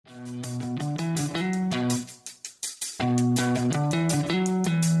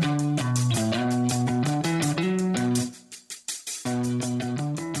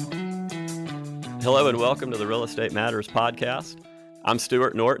and welcome to the Real Estate Matters podcast. I'm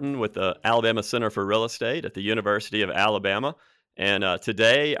Stuart Norton with the Alabama Center for Real Estate at the University of Alabama. And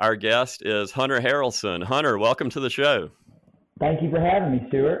today our guest is Hunter Harrelson. Hunter, welcome to the show. Thank you for having me,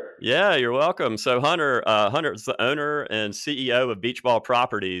 Stuart. Yeah, you're welcome. So Hunter is the owner and CEO of Beach Ball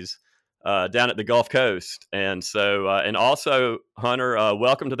Properties down at the Gulf Coast. And so, and also Hunter,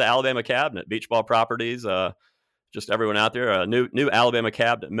 welcome to the Alabama Cabinet. Beach Ball Properties, just everyone out there, a new Alabama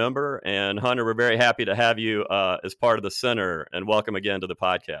Cabinet member. And Hunter, we're very happy to have you as part of the center, and welcome again to the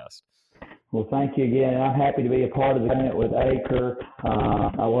podcast. Well, thank you again. I'm happy to be a part of the cabinet with ACRE.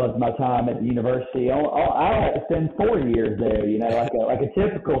 I loved my time at the university. I had to spend 4 years there, like a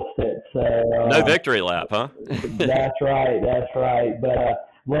typical sit. So no victory lap, huh? That's right. But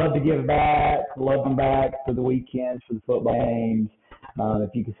love to give back. Love them back for the weekends, for the football games. If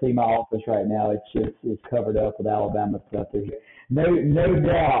you can see my office right now, it's covered up with Alabama stuff. There's no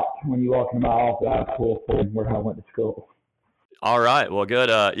doubt when you walk into my office, I pull forward where I went to school. All right. Well, good.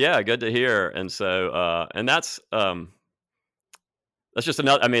 Good to hear. And so, and that's just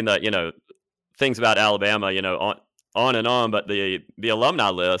another. I mean, things about Alabama, on and on. But the alumni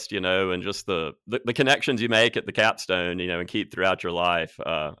list, and just the connections you make at the capstone, and keep throughout your life.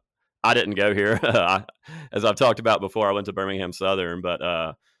 I didn't go here, as I've talked about before. I went to Birmingham Southern, but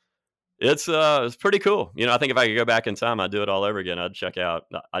it's pretty cool. I think if I could go back in time, I'd do it all over again. I'd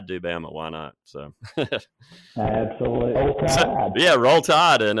do Bama. Why not? So absolutely, roll tide. Roll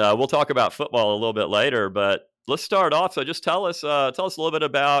tide, and we'll talk about football a little bit later. But let's start off. So just tell us a little bit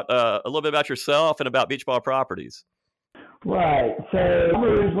about yourself and about Beach Ball Properties. Right. So I'm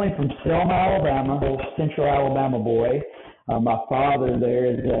originally from Selma, Alabama, a Central Alabama boy. My father there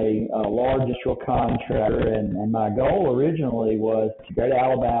is a large industrial contractor, and my goal originally was to go to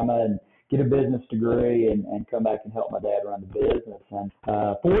Alabama and get a business degree and come back and help my dad run the business. And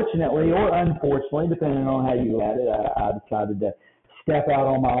fortunately or unfortunately, depending on how you look at it, I decided to step out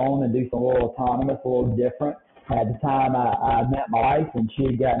on my own and do something a little autonomous, a little different. At the time, I met my wife, and she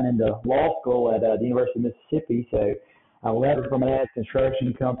had gotten into law school at the University of Mississippi, so I left from an dad's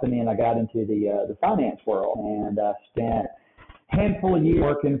construction company, and I got into the finance world, and I spent a handful of years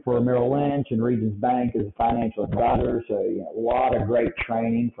working for Merrill Lynch and Regions Bank as a financial advisor. So a lot of great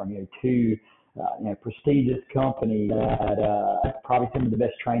training from two prestigious companies that probably some of the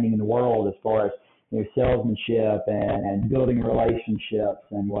best training in the world as far as salesmanship and building relationships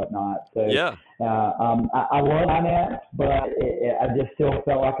and whatnot. So yeah. I love finance, but I just still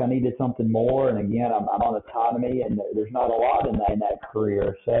felt like I needed something more. And again, I'm on autonomy, and there's not a lot in that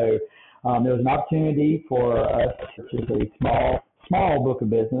career. So there was an opportunity for us to a small book of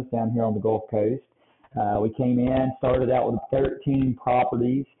business down here on the Gulf Coast. We came in, started out with 13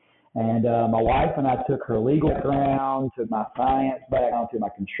 properties. And my wife and I took her legal background, took my finance background, took my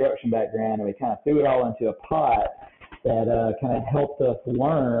construction background, and we kind of threw it all into a pot that kind of helped us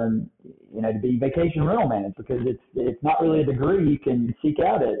learn, to be vacation rental managers, because it's not really a degree you can seek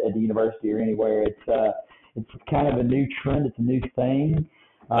out at the university or anywhere. It's kind of a new trend. It's a new thing.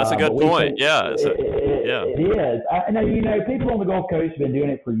 That's a good point. Yeah. It is. I know, people on the Gulf Coast have been doing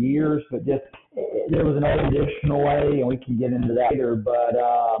it for years, but just there was an additional way, and we can get into that later. But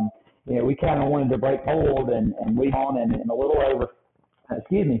we kind of wanted to break mold, and we've on in a little over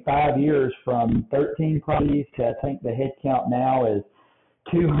 5 years, from 13 properties to I think the head count now is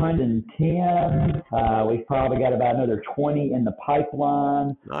 210. We've probably got about another 20 in the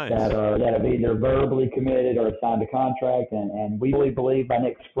pipeline. Nice. that have either verbally committed or signed a contract, and we really believe by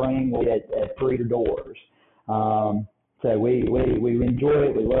next spring we'll get at 3 doors. So we enjoy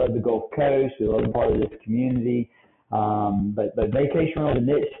it. We love the Gulf Coast. We love part of this community. But vacation rental is a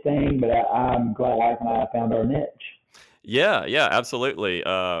niche thing, but I'm glad wife and I found our niche. Yeah, absolutely.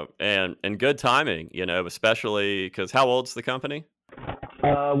 And good timing, especially because how old's the company?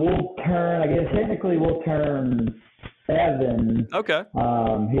 We'll turn 7. Okay.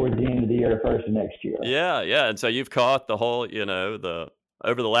 Towards the end of the year, first of next year. Yeah. And so you've caught the whole,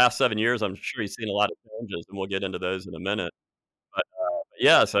 over the last 7 years, I'm sure you've seen a lot of changes, and we'll get into those in a minute. But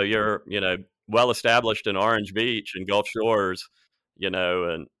so you're, well established in Orange Beach and Gulf Shores, and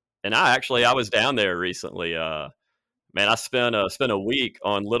I was down there recently. I spent a week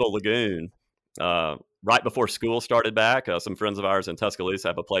on Little Lagoon, right before school started back. Some friends of ours in Tuscaloosa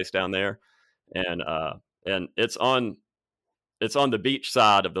have a place down there, and it's on the beach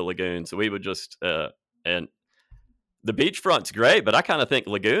side of the lagoon. So we would just and the beachfront's great, but I kind of think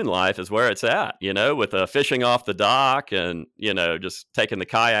lagoon life is where it's at, with fishing off the dock and, just taking the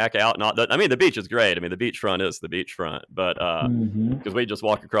kayak out. The beach is great. The beachfront is the beachfront, but because we just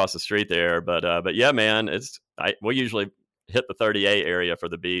walk across the street there. But yeah, man, we usually hit the 38 area for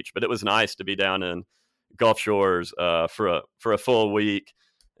the beach, but it was nice to be down in Gulf Shores for a full week.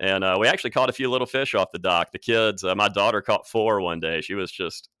 And we actually caught a few little fish off the dock. The kids, my daughter caught 4 one day. She was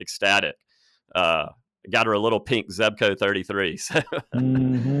just ecstatic. Got her a little pink Zebco 33. So,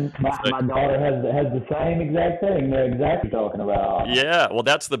 My daughter has the same exact thing. They're exactly talking about. yeah, well,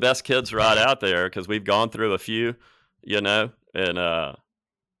 that's the best kids rod out there because we've gone through a few, and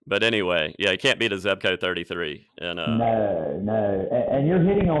but anyway, yeah, you can't beat a Zebco 33. And No, and you're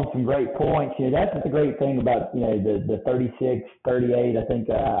hitting on some great points. That's the great thing about the 36, 38. I think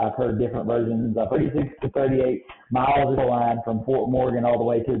I've heard different versions of 36 to 38 miles of the line from Fort Morgan all the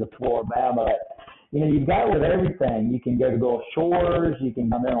way to the Floribama. You've got with everything. You can go to Gulf Shores. You can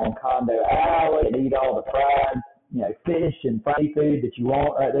come in on Condo Alley and eat all the fried, fish and fried food that you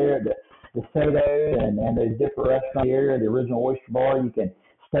want right there. The Soto and those different restaurants here, the Original Oyster Bar. You can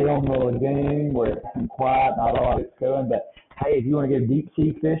stay on the lagoon where it's quiet, not all it's going. But hey, if you want to go deep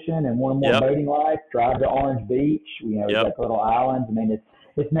sea fishing and want more boating life, drive to Orange Beach. We've got little islands. I mean,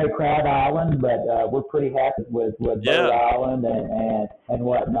 it's no crowd island, but we're pretty happy with Boat Island and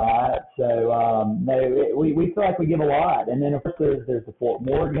whatnot. So we feel like we give a lot. And then of course there's the Fort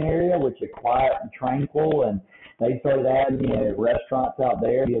Morgan area, which is quiet and tranquil, and they started adding restaurants out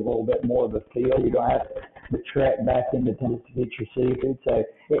there, be a little bit more of a feel. You don't have to trek back into Tennessee to get your seafood. So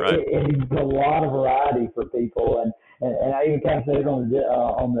it's a lot of variety for people. And I even kind of said it on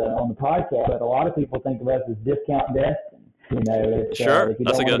the podcast, but a lot of people think of us as discount Destin. Sure,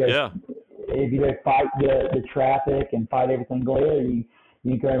 that's a good, If you go fight the traffic and fight everything going there, you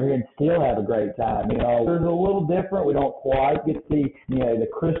can come over here and still have a great time. It's a little different. We don't quite get the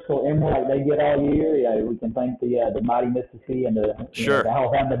crystal emerald like they get all year. We can thank the mighty Mississippi and the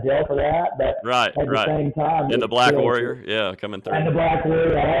Alabama Dell for that. But at the same time, and the Black Warrior, coming through. And the Black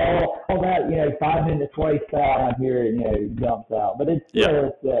Warrior, all that, 5 minutes way south here, jumps out. But it's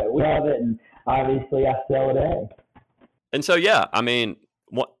still, we love it, and obviously I sell it A. And so, I mean,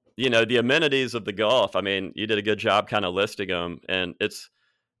 the amenities of the Gulf, I mean, you did a good job kind of listing them, and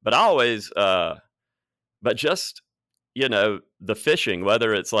but just, the fishing,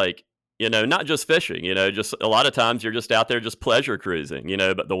 whether it's like, not just fishing, just a lot of times you're just out there just pleasure cruising,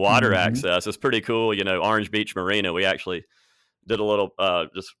 but the water access is pretty cool. Orange Beach Marina, we actually did a little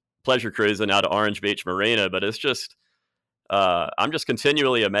just pleasure cruising out of Orange Beach Marina, but it's just, I'm just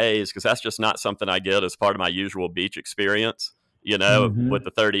continually amazed because that's just not something I get as part of my usual beach experience. With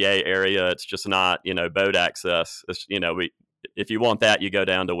the 30A area, it's just not, boat access. It's, if you want that, you go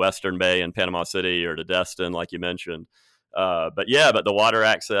down to Western Bay in Panama City or to Destin, like you mentioned. But the water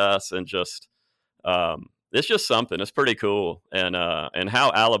access and just, it's just something. It's pretty cool. And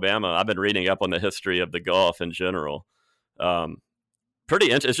how Alabama, I've been reading up on the history of the Gulf in general.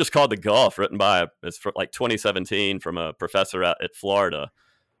 It's just called The Gulf, written by it's for like 2017 from a professor at Florida,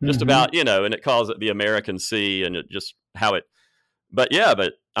 just about, and it calls it the American Sea, and it just how it, but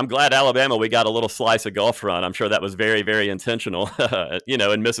I'm glad Alabama, we got a little slice of Gulf run. I'm sure that was very, very intentional,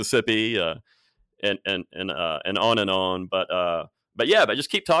 in Mississippi, and on and on. But just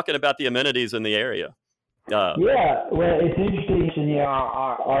keep talking about the amenities in the area. Well, it's interesting,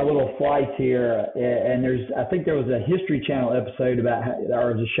 our little flights here, and I think there was a History Channel episode about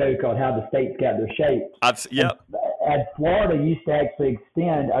there was a show called How the States Got Their Shape. And Florida used to actually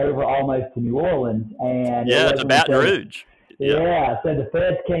extend over almost to New Orleans, and to Baton Rouge. Yeah, so the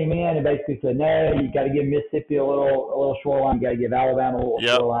feds came in and basically said, no, you got to give Mississippi a little shoreline, you got to give Alabama a little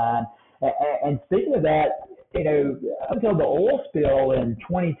shoreline. And speaking of that, until the oil spill in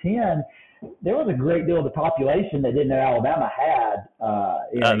 2010, there was a great deal of the population that didn't know Alabama had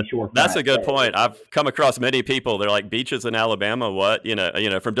any shorefront. That's a good point. I've come across many people. They're like, beaches in Alabama, what?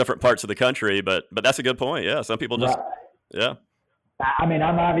 From different parts of the country. But that's a good point. Yeah, some people just, I mean,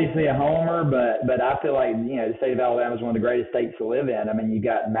 I'm obviously a homer, but I feel like, the state of Alabama is one of the greatest states to live in. I mean, you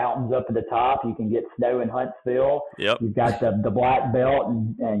got mountains up at the top. You can get snow in Huntsville. Yep. You've got the Black Belt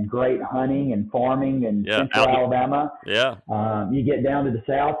and great hunting and farming in central Alabama. Yeah. You get down to the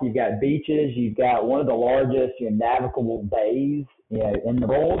south, you've got beaches. You've got one of the largest navigable bays in the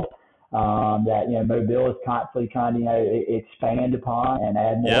world. That Mobile is constantly trying to expand upon and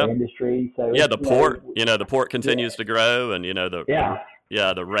add more industry. So the port, the port continues to grow, and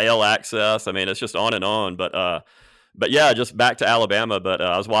the rail access. I mean, it's just on and on. But just back to Alabama. But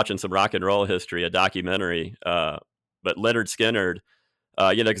I was watching some rock and roll history, a documentary. But Lynyrd Skynyrd,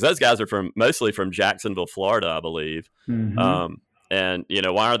 because those guys are mostly from Jacksonville, Florida, I believe. Mm-hmm. And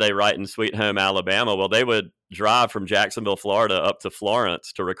why are they writing Sweet Home Alabama? Well, they would drive from Jacksonville, Florida up to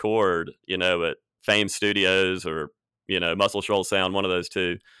Florence to record, at Fame Studios or, Muscle Shoals Sound, one of those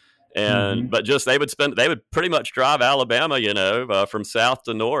two. And, but just, they would pretty much drive Alabama, from south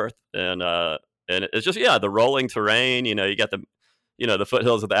to north. And and it's just, yeah, the rolling terrain. You got the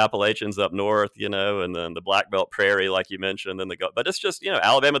foothills of the Appalachians up north, and then the Black Belt Prairie, like you mentioned, and but it's just,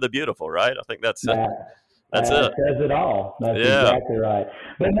 Alabama the Beautiful, right? I think that's That it. says it all. That's Yeah, exactly right.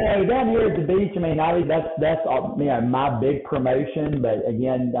 But down here at the beach, I mean, that's my big promotion. But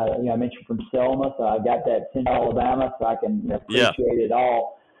again, I mentioned from Selma, so I got that Central Alabama, so I can yeah, appreciate it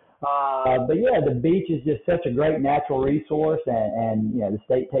all. But yeah, the beach is just such a great natural resource, and the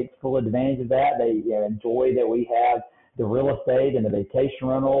state takes full advantage of that. They enjoy that we have the real estate and the vacation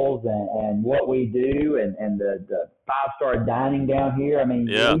rentals and what we do and the 5-star dining down here. I mean,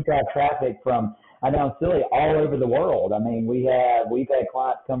 yeah, we drive traffic from I know silly all over the world. I mean, we've had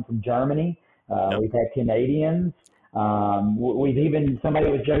clients come from Germany. yep. We've had Canadians. We've even somebody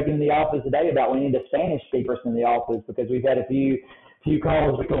was joking in the office today about we need a Spanish speaker in the office because we've had a few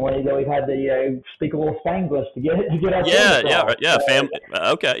calls recently that we've had to speak a little Spanglish to get our Yeah, points yeah, across.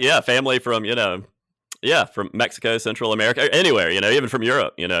 yeah. Okay, yeah, family from yeah, from Mexico, Central America, anywhere, even from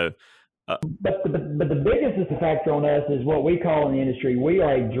Europe. But the biggest factor on us is what we call in the industry, we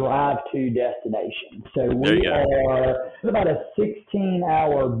are a drive-to destination. So There you we go. are about a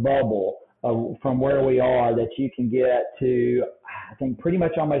 16-hour bubble from where we are that you can get to, I think, pretty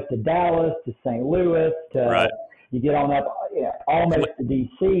much almost to Dallas, to St. Louis, to Right. you get on up almost to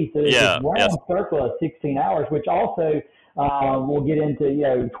D.C. So it's this Yeah. Yes. round circle of 16 hours, which also we'll get into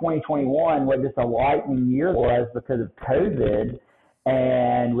 2021, what just a lightning year was because of COVID.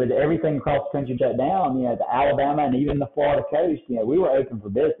 And with everything across the country shut down, the Alabama and even the Florida coast, we were open for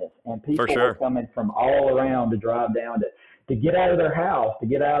business, and For people were sure. coming from all around to drive down to get out of their house, to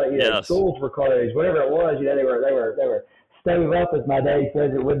get out of Yes. schools were closed, whatever it was. They were stove up, as my day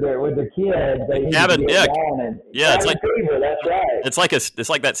says it, with their kids. They needed to get down and Yeah. It's cabin like fever. That's right. it's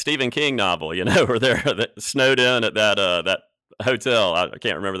like that Stephen King novel, where they're snowed in at that hotel. I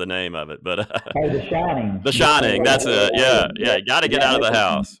can't remember the name of it, but Oh, The Shining. The Shining. That's it. Yeah, yeah. You got to get out of the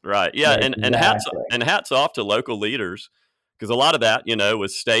house, right? Yeah, That's and exactly. hats off to local leaders because a lot of that,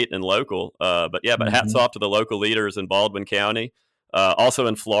 was state and local. But hats Mm-hmm. off to the local leaders in Baldwin County, also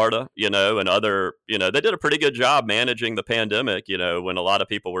in Florida, and other, they did a pretty good job managing the pandemic, when a lot of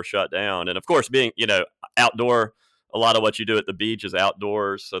people were shut down, and of course being, outdoor. A lot of what you do at the beach is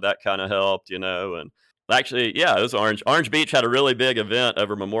outdoors, so that kind of helped, and actually, yeah, it was Orange. Orange Beach had a really big event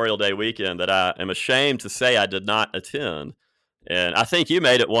over Memorial Day weekend that I am ashamed to say I did not attend. And I think you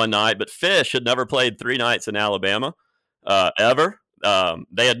made it one night, but Fish had never played 3 nights in Alabama, ever.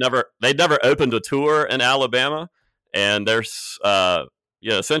 They'd never opened a tour in Alabama, and there's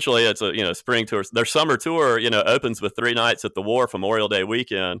essentially it's a spring tour. Their summer tour opens with 3 nights at the Wharf Memorial Day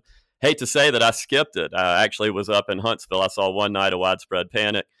weekend. Hate to say that I skipped it. I actually was up in Huntsville. I saw one night of Widespread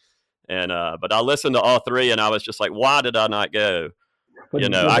Panic. And but I listened to all three, and I was just like, "Why did I not go?" But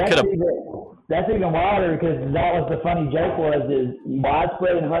I could have. that's even wilder because that was the funny joke is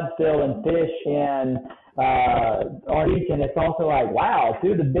Widespread in Huntsville and Fish in Orange Beach, and it's also like, wow,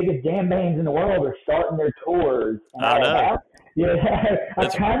 two of the biggest jam bands in the world are starting their tours. And I know. I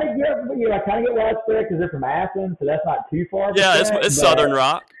kind of get Widespread because they're from Athens, so that's not too far. Yeah, it's Southern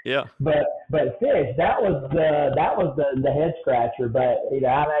rock. Yeah. But Fish, that was the head scratcher. But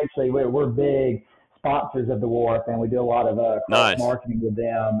I'm actually we're big sponsors of the Wharf, and we do a lot of cross marketing with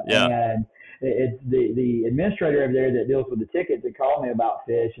them. Yeah. And it's the administrator over there that deals with the tickets that called me about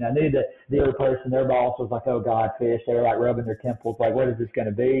Fish, and I knew that the other person, their boss, was like, "Oh God, Fish!" They were like rubbing their temples, like, "What is this going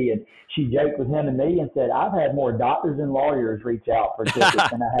to be?" And she joked with him and me and said, "I've had more doctors and lawyers reach out for tickets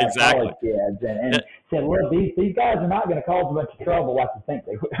than I have Exactly. college kids," and said, "Look, these guys are not going to cause a bunch of trouble like you think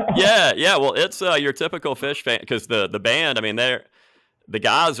they will." Yeah. Well, it's your typical Fish fan because the band. I mean, the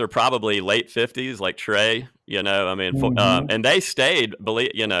guys are probably late 50s, like Trey. I mean, and they stayed,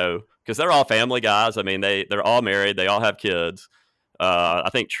 because they're all family guys. I mean, they're all married. They all have kids. I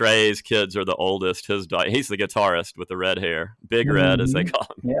think Trey's kids are the oldest. He's the guitarist with the red hair, Big Red as they call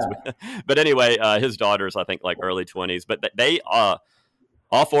him. Yeah. But anyway, his daughter's I think like early 20s. But they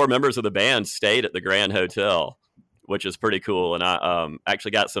all four members of the band stayed at the Grand Hotel, which is pretty cool. And I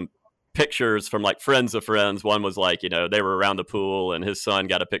actually got some pictures from like friends of friends. One was like, they were around the pool and his son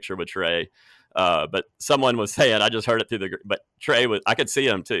got a picture with Trey. But someone was saying, I just heard it but Trey I could see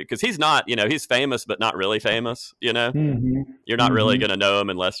him too. Because he's not, he's famous, but not really famous, You're not really going to know him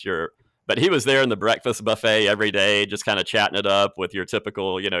unless but he was there in the breakfast buffet every day, just kind of chatting it up with your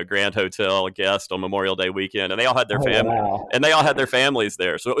typical, Grand Hotel guest on Memorial Day weekend. And they all had their and they all had their families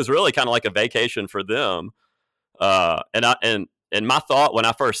there. So it was really kind of like a vacation for them. And my thought when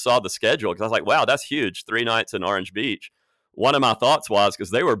I first saw the schedule, because I was like, wow, that's huge. 3 nights in Orange Beach. One of my thoughts was,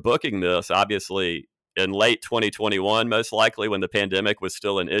 because they were booking this, obviously, in late 2021, most likely when the pandemic was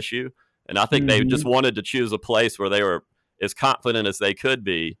still an issue. And I think they just wanted to choose a place where they were as confident as they could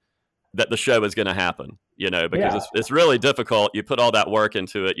be that the show is going to happen, because it's really difficult. You put all that work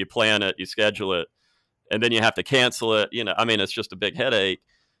into it, you plan it, you schedule it, and then you have to cancel it. It's just a big headache.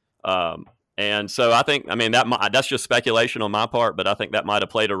 And so that's just speculation on my part, but I think that might have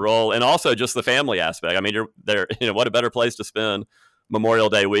played a role. And also just the family aspect. You're there, what a better place to spend Memorial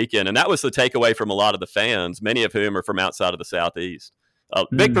Day weekend. And that was the takeaway from a lot of the fans, many of whom are from outside of the Southeast.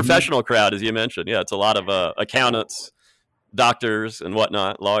 Big professional crowd, as you mentioned. Yeah, it's a lot of accountants, doctors and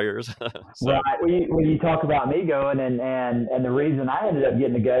whatnot, lawyers. So. Right. When you talk about me going, and the reason I ended up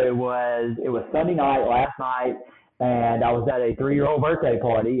getting to go was it was Sunday night, last night, and I was at a 3-year-old birthday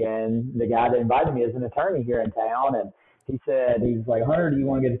party, and the guy that invited me is an attorney here in town, and he was like, Hunter, do you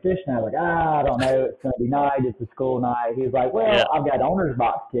want to get a fish night? I was like, I don't know. It's Sunday night. It's a school night. He was like, well, I've got owner's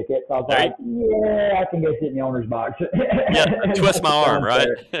box tickets. I was like, I can go sit in the owner's box. Twist my arm, right?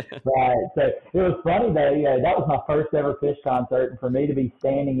 Right. So it was funny, though. That was my first ever fish concert. And for me to be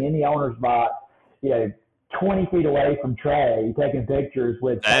standing in the owner's box, 20 feet away from Trey, taking pictures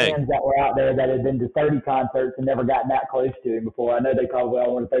with fans that were out there that had been to 30 concerts and never gotten that close to him before. I know they probably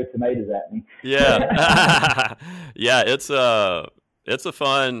all want to throw tomatoes at me. Yeah. Yeah, it's a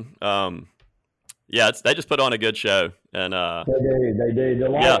fun, they just put on a good show. And they do. The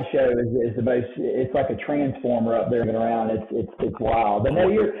light show is the most. It's like a transformer up there and around. It's wild. But no,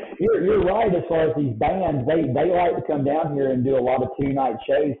 you're right as far as these bands. They like to come down here and do a lot of 2-night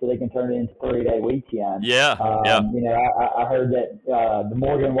shows so they can turn it into 3-day weekends. Yeah. I heard that the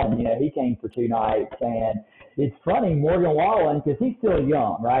Morgan one. He came for 2 nights, and it's funny, Morgan Wallen, because he's still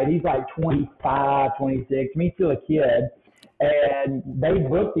young, right? He's like 25, 26. He's still a kid. And they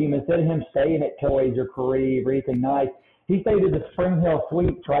booked him, instead of him staying at Toys or Kareem or anything nice, he stayed at the Spring Hill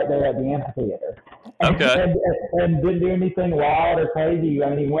Suites right there at the amphitheater. Okay. And didn't do anything wild or crazy. He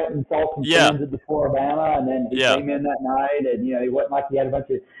went and saw some friends at the Floribama, and then he came in that night, and, he wasn't like he had a bunch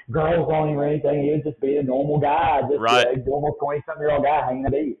of girls on him or anything. He was just being a normal guy, just a normal 20-something-year-old guy hanging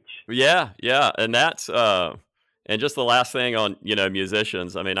at the beach. Yeah. And that's and just the last thing on,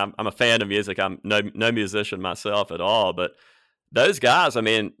 musicians. I'm a fan of music. I'm no musician myself at all, but those guys,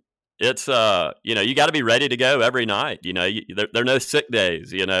 it's you got to be ready to go every night. There are no sick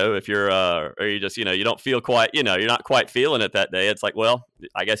days. If you're or you just you don't feel quite you're not quite feeling it that day. It's like, well,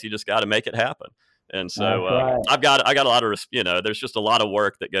 I guess you just got to make it happen. And so I got a lot of there's just a lot of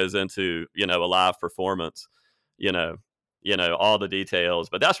work that goes into a live performance. All the details,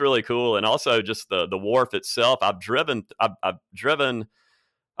 but that's really cool. And also just the wharf itself. I've been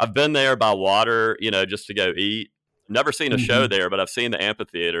there by water, just to go eat. Never seen a show there, but I've seen the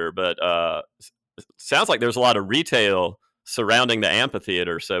amphitheater. But sounds like there's a lot of retail surrounding the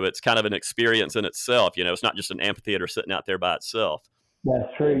amphitheater, so it's kind of an experience in itself. It's not just an amphitheater sitting out there by itself. That's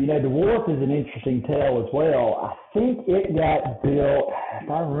true. The wharf is an interesting tale as well. I think it got built, if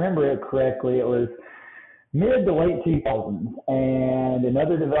I remember it correctly, it was mid to late 2000s, and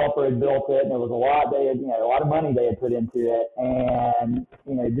another developer had built it, and there was a lot a lot of money they had put into it, and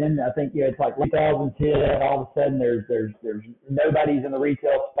then I think it's like 2000s hit, and all of a sudden there's nobody's in the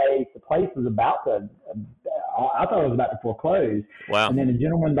retail space. The place was about to, I thought it was about to foreclose. Wow! And then a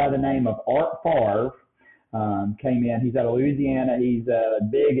gentleman by the name of Art Favre came in. He's out of Louisiana. He's a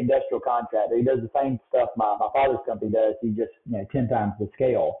big industrial contractor. He does the same stuff my father's company does. He just 10 times the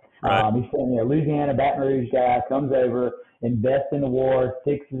scale. Right. He's from Louisiana, Baton Rouge guy, comes over, invests in the war,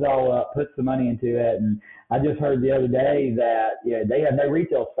 fixes it all up, puts the money into it. And I just heard the other day that they have no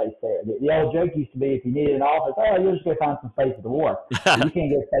retail space there. The old joke used to be, if you needed an office, you'll just go find some space at the wharf. You can't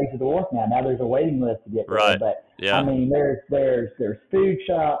get space at the wharf now. Now there's a waiting list to get there. Right. But yeah. There's food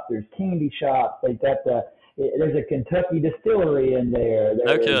shops, there's candy shops. There's a Kentucky distillery in there.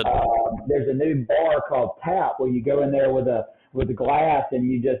 There's a new bar called Tap where you go in there with a glass,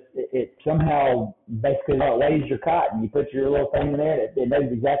 and it somehow basically weighs your cotton. You put your little thing in there, it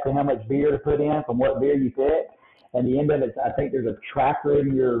knows exactly how much beer to put in from what beer you pick. And the end of it, I think there's a tracker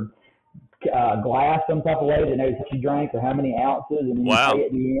in your glass some type of way that knows what you drank or how many ounces, and then you pay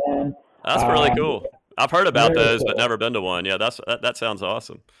at the end. That's really cool. I've heard about those, but never been to one. Yeah, that sounds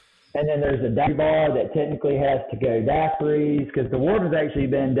awesome. And then there's a daiquiri bar that technically has to-go daiquiris, because the wharf has actually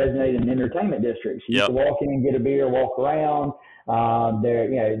been designated an entertainment district. So you can walk in, get a beer, walk around. So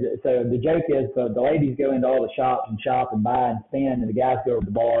the joke is the ladies go into all the shops and shop and buy and spend, and the guys go to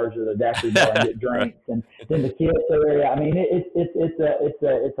the bars or the daiquiri bar and get drinks. And then the kids are there.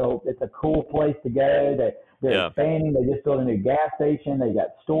 It's a cool place to go. They're expanding. They just built a new gas station. They got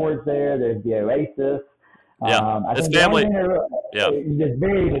stores there. There's the Oasis. I think family. It's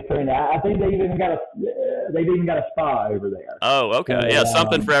very different. I think they even got they've even got a spa over there. Oh, So okay. Yeah,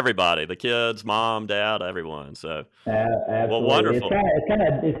 something for everybody. The kids, mom, dad, everyone. So, well, absolutely, wonderful.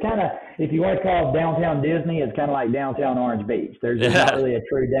 it's kind of if you want to call it downtown Disney, it's kind of like downtown Orange Beach. There's not Yeah. really a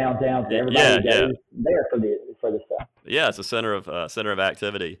true downtown, so Yeah, everybody yeah. goes there for the stuff. Yeah, it's a center of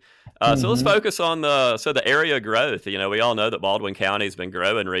activity. So let's Hmm. focus on the area growth. We all know that Baldwin County's been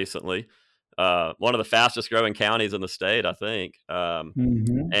growing recently. One of the fastest growing counties in the state, I think.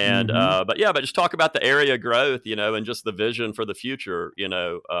 Hmm. And Hmm. but just talk about the area growth, and just the vision for the future.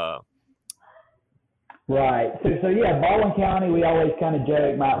 Right. So yeah, Baldwin County, we always kind of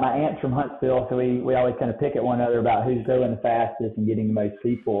joke. My aunt's from Huntsville, so we always kind of pick at one another about who's growing the fastest and getting the most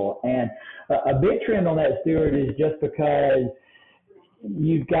people. And a big trend on that, Stuart, is just because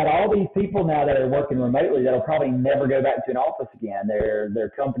you've got all these people now that are working remotely that'll probably never go back to an office again. Their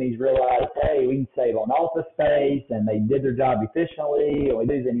companies realize, hey, we can save on office space, and they did their job efficiently, and we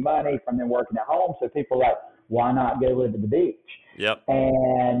lose any money from them working at home. So people are like, why not go live at the beach? Yep.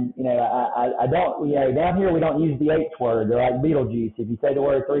 And I don't, down here we don't use the H word. They're like Beetlejuice. If you say the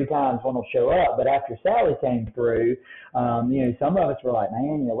word three times, one will show up. But after Sally came through, some of us were like,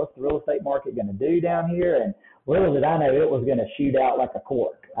 man, what's the real estate market going to do down here? And little did I know it was going to shoot out like a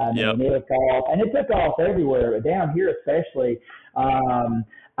cork. I Yep. mean, it took off, and it took off everywhere, but down here especially. I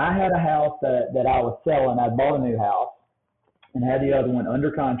had a house that I was selling. I bought a new house and had the other one under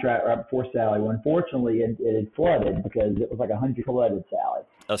contract right before Sally. Well, unfortunately, it had flooded because it was like 100 flooded, Sally.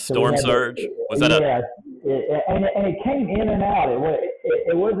 A So we storm had to, surge. Was that a? yeah, and it came in and out.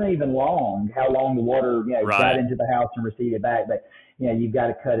 It wasn't even long how long the water got Right. into the house and receded back. But you've got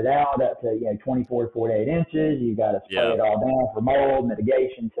to cut it out up to 24 to 48 inches. You've got to spray Yeah. it all down for mold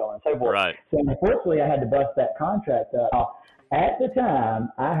mitigation, so on and so forth. Right. So unfortunately, I had to bust that contract up. Now, at the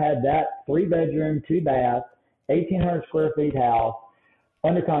time, I had that 3 bedroom, 2 bath, 1,800 square feet house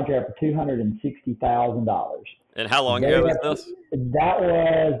under contract for $260,000. And how long They ago was have, this? that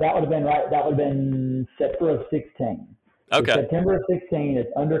would have been right. That would have been September of 16. So Okay. September of 16,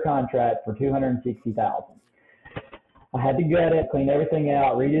 it's under contract for $260,000. I had to gut it, clean everything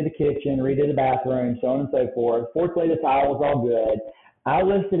out, redo the kitchen, redo the bathroom, so on and so forth. Fortunately, the tile was all good. I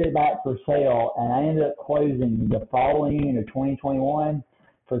listed it back for sale, and I ended up closing the following year, 2021,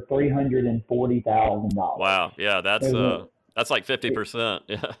 for $340,000. Wow. Yeah. It was, That's like 50%.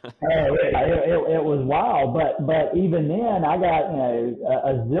 Yeah. it was wild, but even then, I got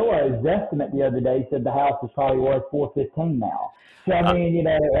a Zillow's estimate the other day said the house is probably worth $415 now. So I mean,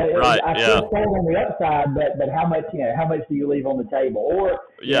 Right. I Yeah. still sold on the upside, but how much do you leave on the table? Or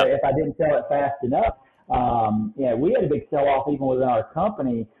Yeah. if I didn't sell it fast enough, we had a big sell off even within our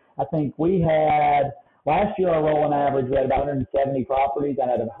company. I think we had last year our rolling average we had about 170 properties. I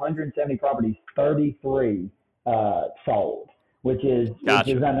had 170 properties, 33 sold, which is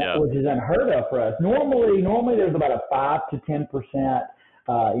Gotcha. Yeah. which is unheard of for us. Normally there's about a 5 to 10%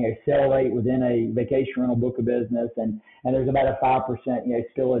 sell rate within a vacation rental book of business, and there's about a 5%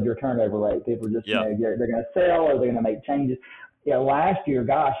 spillage or turnover rate. People just Yeah. they're going to sell or they're going to make changes. Last year,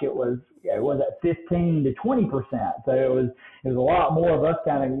 gosh, it was at 15 to 20%. So it was a lot more of us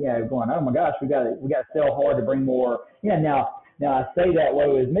kind of going, oh my gosh, we got to sell hard to bring more. Now I say that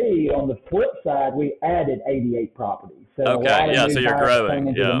woe is me. On the flip side, we added 88 properties. So a lot Okay. of Yeah. new So you're buyers growing. came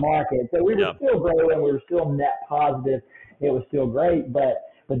into Yeah. the market. So we were Yeah. still growing. We were still net positive. It was still great, but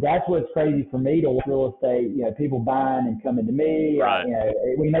that's what's crazy for me to watch real estate. People buying and coming to me. Right.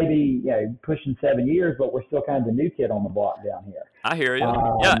 We may be pushing 7 years, but we're still kind of the new kid on the block down here. I hear you.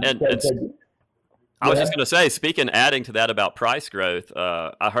 Yeah. And I was just going to say, adding to that about price growth,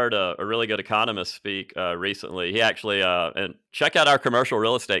 I heard a really good economist speak recently. He actually, and check out our commercial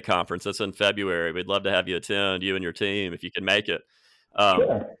real estate conference. It's in February. We'd love to have you attend, you and your team, if you can make it.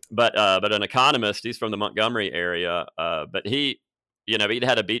 Sure. But an economist, he's from the Montgomery area, but he'd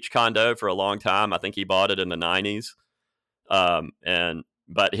had a beach condo for a long time. I think he bought it in the 90s.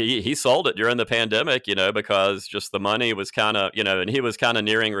 But he sold it during the pandemic, because just the money was kind of, and he was kind of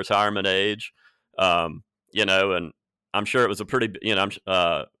nearing retirement age. And I'm sure it was a pretty,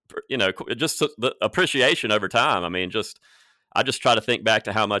 just the appreciation over time. I mean, I just try to think back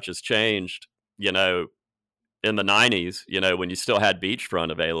to how much has changed, in the 90s, when you still had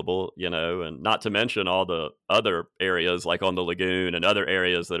beachfront available, and not to mention all the other areas like on the lagoon and other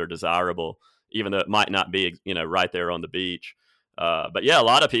areas that are desirable, even though it might not be, right there on the beach. But yeah, a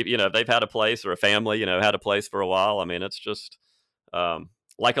lot of people, if they've had a place or a family, had a place for a while. I mean, it's just,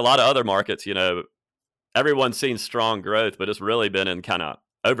 like a lot of other markets, everyone's seen strong growth, but it's really been in kind of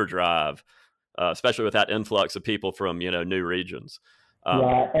overdrive, especially with that influx of people from, new regions. Um,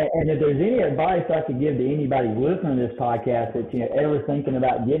 Right. And if there's any advice I could give to anybody listening to this podcast that's, ever thinking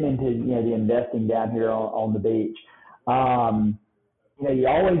about getting into, the investing down here on the beach, um, you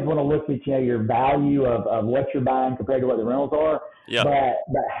always want to look at, your value of what you're buying compared to what the rentals are, yeah, but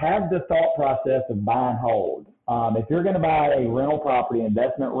have the thought process of buy and hold. If you're going to buy a rental property,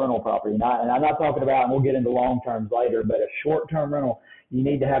 investment rental property, and I'm not talking about, and we'll get into long terms later, but a short term rental, you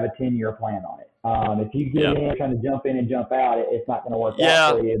need to have a 10-year plan on it. If you get yeah, in trying to jump in and jump out, it's not going to work out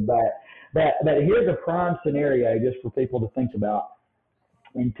yeah. for you. But here's a prime scenario just for people to think about.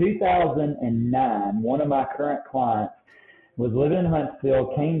 In 2009, one of my current clients was living in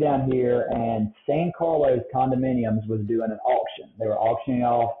Huntsville, came down here, and San Carlos Condominiums was doing an auction. They were auctioning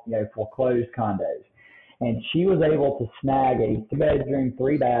off, foreclosed condos. And she was able to snag a 2-bedroom,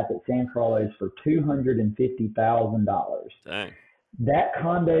 3-bath at San Carlos for $250,000. Dang. That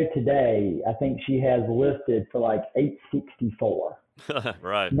condo today, I think she has listed for like 864.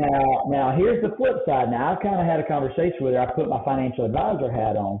 Right. Now here's the flip side. Now I've kind of had a conversation with her. I put my financial advisor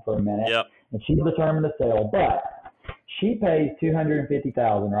hat on for a minute, Yep. and she's determined to sell, but she pays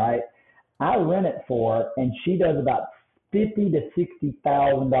 $250,000, right? I rent it for her, and she does about $50,000 to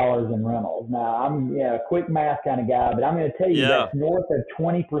 $60,000 in rentals. Now I'm a quick math kind of guy, but I'm going to tell you Yeah. that's north of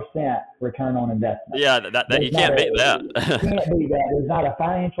 20% return on investment. Yeah. That you can't beat that. Can't beat that. There's not a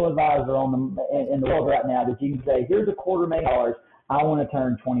financial advisor in the world right now that you can say, here's $250,000. I want to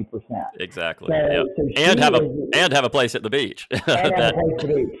turn 20%. Exactly. So, Yep. so And have a place at the beach. and have a place to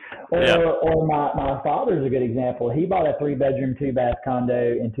be. Yeah. Or my father's a good example. He bought a 3-bedroom, 2-bath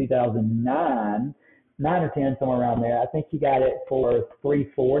condo in 2009, 9 or 10, somewhere around there. I think he got it for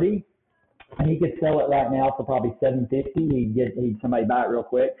 $340, and he could sell it right now for probably $750. He'd somebody buy it real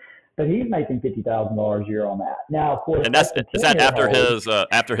quick. But he's making $50,000 a year on that. Now, of course, And is that after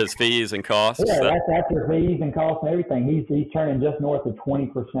his fees and costs? Yeah, that's after fees and costs and everything. He's turning just north of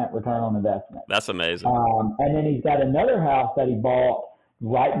 20% return on investment. That's amazing. And then he's got another house that he bought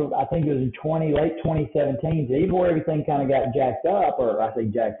I think it was in late 2017. So even before everything kind of got jacked up, or I say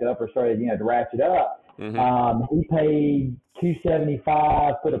jacked up, or started to ratchet up. Mm-hmm. He paid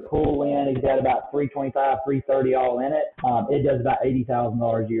 $275, put a pool in. He's got about $325, $330 all in it. It does about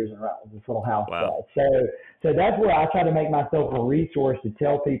 $80,000 a year in rentals. This little house Wow. does. So that's where I try to make myself a resource to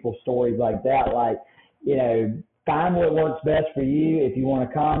tell people stories like that. Like, find what works best for you. If you want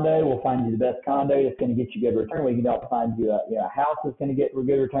a condo, we'll find you the best condo that's going to get you good return. We can help find you a house that's going to get a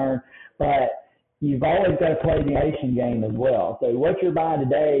good return. But you've always got to play the inflation game as well. So what you're buying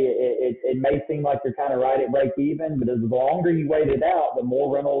today, it may seem like you're kind of right at break even, but the longer you wait it out, the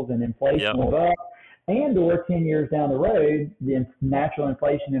more rentals and inflation will go up. And or 10 years down the road, the natural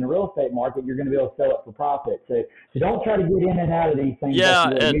inflation in the real estate market, you're going to be able to sell it for profit. So don't try to get in and out of these things. Yeah,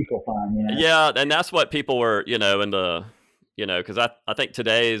 mutual fund, Yeah, and that's what people were, in the, because I think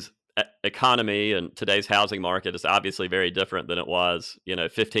today's economy and today's housing market is obviously very different than it was,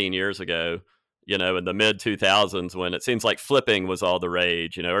 15 years ago. In the mid 2000s, when it seems like flipping was all the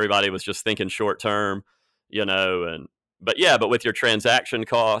rage. Everybody was just thinking short term. But with your transaction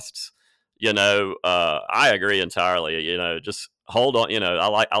costs. I agree entirely. Just hold on.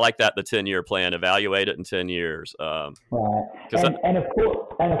 I like that, the 10-year plan. Evaluate it in 10 years. Right. And of course,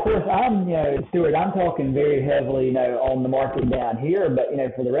 I'm Stuart. I'm talking very heavily on the market down here, but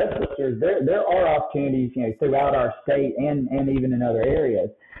for the rest of us, there are opportunities throughout our state and even in other areas.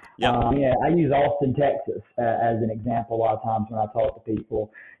 Yeah. I use Austin, Texas, as an example a lot of times when I talk to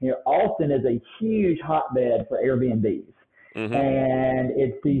people. Austin is a huge hotbed for Airbnbs. Mm-hmm. And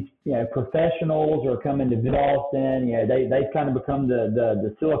it's these professionals are coming to visit Austin. They've kind of become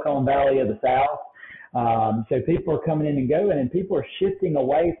the Silicon Valley of the South. So people are coming in and going, and people are shifting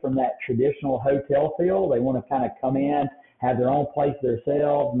away from that traditional hotel feel. They want to kind of come in, have their own place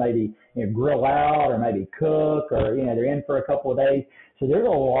themselves, maybe grill out or maybe cook, or they're in for a couple of days. So there's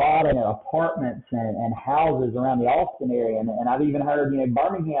a lot of apartments and houses around the Austin area, and I've even heard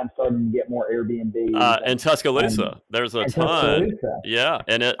Birmingham starting to get more Airbnb. And Tuscaloosa, there's a ton. Yeah,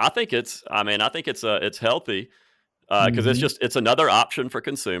 and I think it's healthy because it's another option for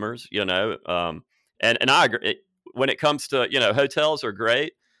consumers. And I agree. When it comes to hotels are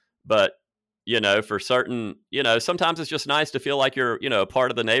great, but for certain, sometimes it's just nice to feel like you're a part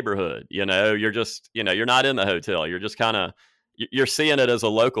of the neighborhood. You're just you're not in the hotel. You're just kind of you're seeing it as a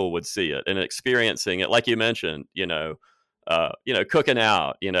local would see it and experiencing it, like you mentioned. Cooking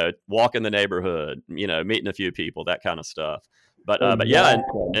out, walking the neighborhood, meeting a few people, that kind of stuff. But yeah,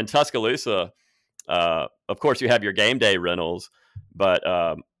 in Tuscaloosa, of course, you have your game day rentals, but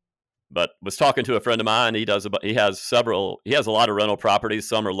was talking to a friend of mine. He has a lot of rental properties.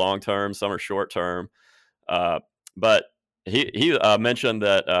 Some are long term, some are short term. But he mentioned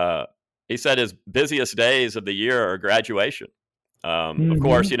that he said his busiest days of the year are graduation. Of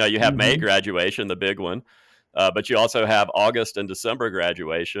course, Mm-hmm. you have May Mm-hmm. graduation, the big one, but you also have August and December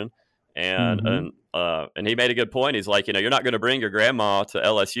graduation. And Mm-hmm. and and he made a good point. He's like, you're not going to bring your grandma to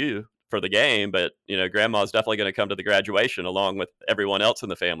LSU for the game, but grandma's definitely going to come to the graduation along with everyone else in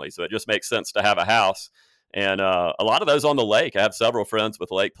the family. So it just makes sense to have a house. And a lot of those on the lake. I have several friends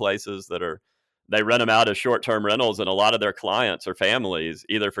with lake places they rent them out as short-term rentals, and a lot of their clients are families,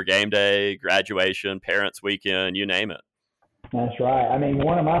 either for game day, graduation, parents' weekend, you name it. That's right. I mean,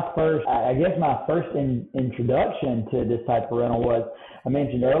 one of my first, I guess my first introduction to this type of rental was, I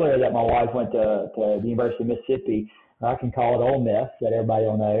mentioned earlier that my wife went to the University of Mississippi. I can call it Ole Miss, that everybody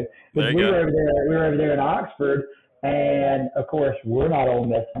will know. There Because you go. we were over there in Oxford, and of course, we're not Ole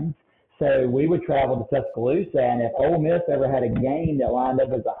Miss fans. So we would travel to Tuscaloosa, and if Ole Miss ever had a game that lined up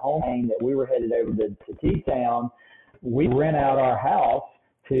as a home game that we were headed over to T-Town, we rent out our house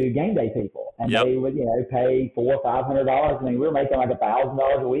to game day people, and Yep. they would pay $400 or $500. I mean, we were making like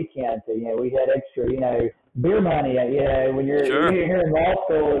 $1,000 a weekend, so we had extra beer money. When Sure. you're here in law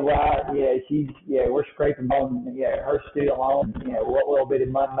school, right? She's we're scraping on her student loan. What little bit of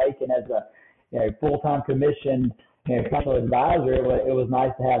money making as a full time commissioned financial advisor. It was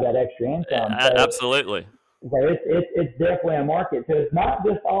nice to have that extra income. Absolutely. So it's definitely a market. So it's not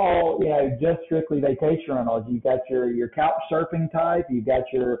just all just strictly vacation rentals. You've got your couch surfing type. You've got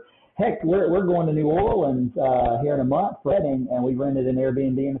your heck. We're going to New Orleans here in a month for wedding, and we rented an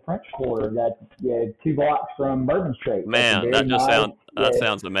Airbnb in the French Quarter. That's 2 blocks from Bourbon Street. That's a Man, very nice. that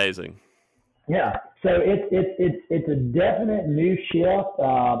sounds amazing. Yeah. So it's a definite new shift.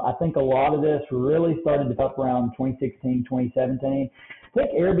 I think a lot of this really started to up around 2016, 2017. I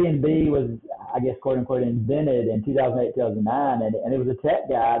think Airbnb was, I guess, quote unquote, invented in 2008, 2009, and it was a tech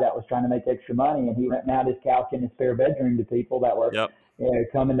guy that was trying to make extra money, and he rented out his couch in his spare bedroom to people that were, Yep.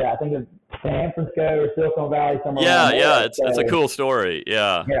 coming to, I think, of San Francisco or Silicon Valley, somewhere Yeah, around yeah, there. it's a cool story.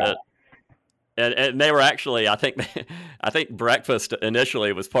 Yeah. Yeah. And they were actually, I think breakfast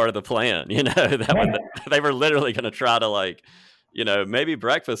initially was part of the plan. They were literally going to try to maybe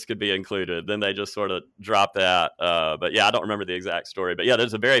breakfast could be included. Then they just sort of dropped that. But yeah, I don't remember the exact story. But yeah,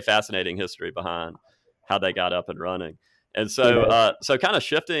 there's a very fascinating history behind how they got up and running. And so kind of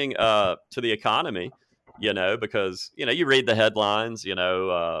shifting to the economy, because you read the headlines,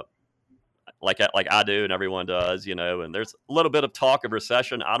 like I do and everyone does, and there's a little bit of talk of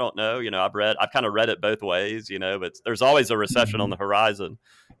recession. I don't know, I've kind of read it both ways, but there's always a recession on the horizon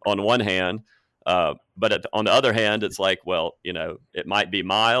on one hand. But on the other hand, it's like, well, it might be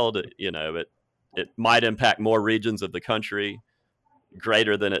mild, it might impact more regions of the country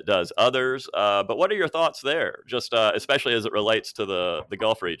greater than it does others. But what are your thoughts there? Just especially as it relates to the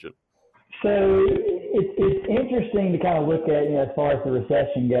Gulf region. So it's interesting to kind of look at, as far as the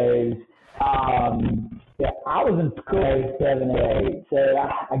recession goes. I was in school in 7 so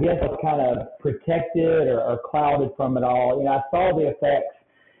I guess I was kind of protected or clouded from it all. I saw the effects,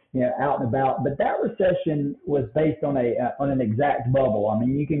 out and about, but that recession was based on an exact bubble. I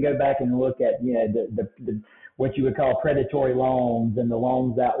mean, you can go back and look at, the what you would call predatory loans and the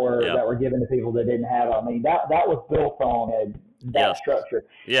loans that were given to people that didn't have. I mean, that was built on that structure.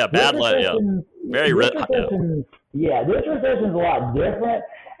 Yeah, bad luck. Yeah, very rich. This recession is a lot different.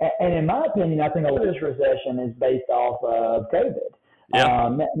 And in my opinion, I think a lot of this recession is based off of COVID. Yeah.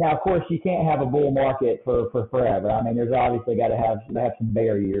 Now, of course, you can't have a bull market for forever. I mean, there's obviously got to have some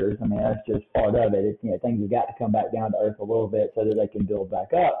barriers. I mean, that's just part of it. It's, things have got to come back down to earth a little bit so that they can build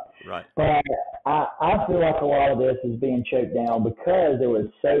back up. Right. But I feel like a lot of this is being choked down because there was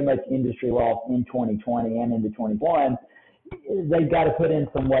so much industry loss in 2020 and into 2021. They've got to put in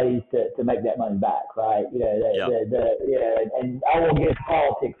some ways to make that money back, right? And I won't get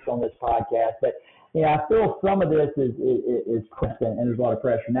politics on this podcast, but I feel some of this is pressing, and there's a lot of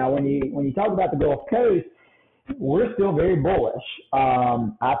pressure. Now, when you talk about the Gulf Coast, we're still very bullish.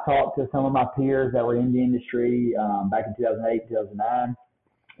 I talked to some of my peers that were in the industry back in 2008, 2009,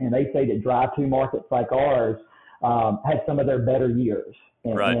 and they say that drive-to markets like ours had some of their better years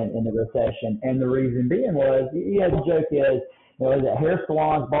in the recession. And the reason being was, the joke is, that hair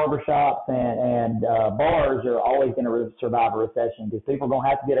salons, barbershops, and bars are always going to survive a recession because people are going to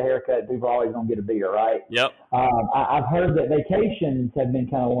have to get a haircut. People are always going to get a beer, right? Yep. I've heard that vacations have been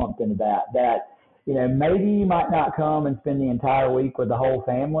kind of lumped into that, maybe you might not come and spend the entire week with the whole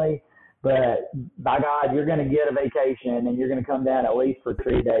family, but by God, you're going to get a vacation and you're going to come down at least for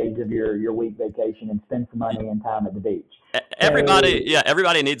 3 days of your week vacation and spend some money and time at the beach.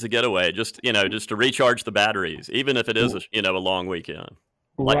 Everybody needs a getaway, just to recharge the batteries, even if it is a long weekend.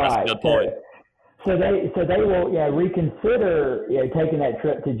 That's a good point. So they will reconsider taking that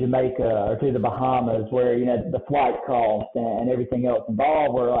trip to Jamaica or to the Bahamas where the flight cost and everything else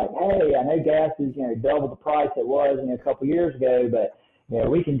involved. We're like, hey, I know gas is double the price it was a couple years ago, but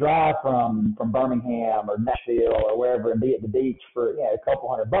we can drive from Birmingham or Nashville or wherever and be at the beach for a couple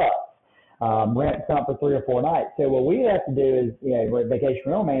 $100. Rent something for 3 or 4 nights. So what we have to do is, we're vacation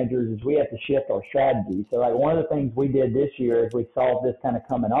rental managers, is we have to shift our strategy. So like one of the things we did this year as we saw this kind of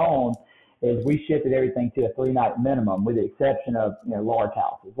coming on is we shifted everything to a 3-night minimum with the exception of, large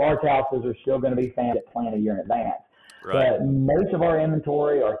houses. Large houses are still going to be planned a year in advance. Right. But most of our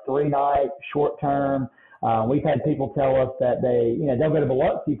inventory are 3-night, short-term. We've had people tell us that they'll go to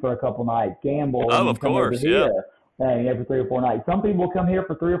Biloxi for a couple nights, gamble, Oh, and of come over course, here. yeah. For 3 or 4 nights. Some people will come here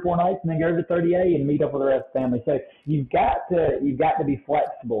for 3 or 4 nights and then go to 30A and meet up with the rest of the family. So you've got to be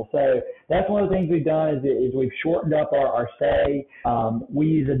flexible. So that's one of the things we've done is we've shortened up our stay. We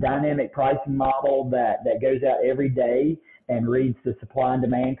use a dynamic pricing model that goes out every day and reads the supply and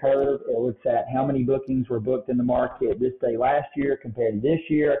demand curve. It looks at how many bookings were booked in the market this day last year compared to this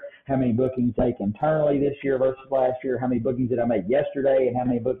year, how many bookings make internally this year versus last year, how many bookings did I make yesterday, and how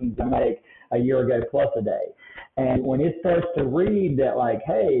many bookings did I make a year ago plus a day. And when it starts to read that, like,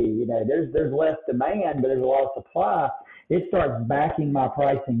 hey, there's less demand, but there's a lot of supply, it starts backing my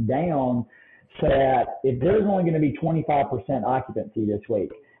pricing down so that if there's only going to be 25% occupancy this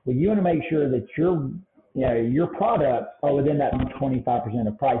week, well, you want to make sure that your products are within that 25%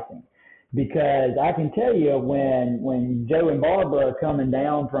 of pricing. Because I can tell you when Joe and Barbara are coming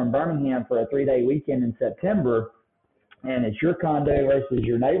down from Birmingham for a 3-day weekend in September, and it's your condo versus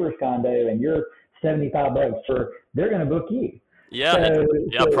your neighbor's condo, and you're $75 they're going to book you. Yeah. Those are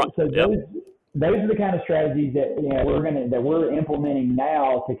the kind of strategies that we're implementing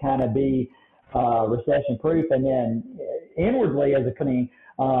now to kind of be recession proof. And then inwardly as a company,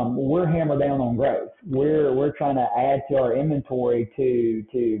 we're hammered down on growth. We're trying to add to our inventory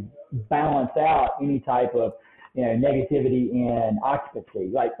to balance out any type of negativity in occupancy.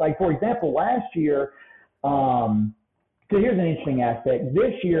 Like for example, last year. So here's an interesting aspect.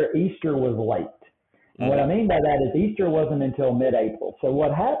 This year, Easter was late. And what I mean by that is Easter wasn't until mid-April. So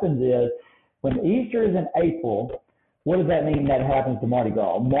what happens is when Easter is in April, what does that mean that happens to Mardi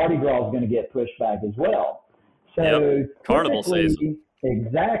Gras? Mardi Gras is going to get pushed back as well. So Carnival season.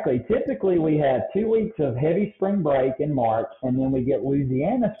 Exactly. Typically, we have 2 weeks of heavy spring break in March, and then we get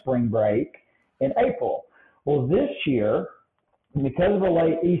Louisiana spring break in April. Well, this year, because of a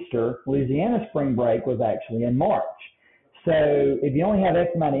late Easter, Louisiana spring break was actually in March. So if you only have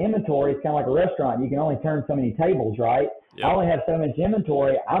X amount of inventory, it's kind of like a restaurant. You can only turn so many tables, right? Yep. I only have so much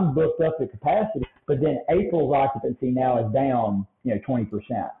inventory. I'm booked up to capacity, but then April's occupancy now is down,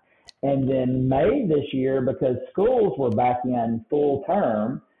 20%. And then May this year, because schools were back in full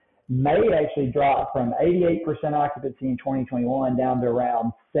term, May actually dropped from 88% occupancy in 2021 down to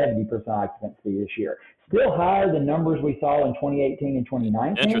around 70% occupancy this year. Still higher than numbers we saw in 2018 and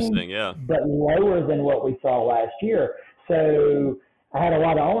 2019. Interesting, yeah. But lower than what we saw last year. So I had a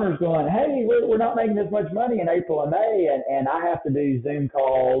lot of owners going, hey, we're not making as much money in April and May, and I have to do Zoom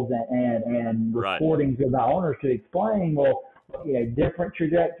calls and recordings with my owners to explain, well, different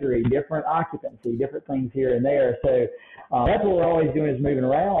trajectory, different occupancy, different things here and there. So that's what we're always doing is moving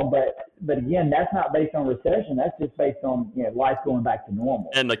around. But again, that's not based on recession. That's just based on life going back to normal.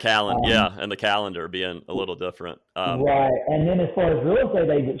 And the calendar, and the calendar being a little different. Right. And then as far as real estate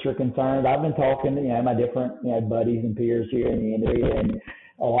agents are concerned, I've been talking to my different buddies and peers here in the industry, and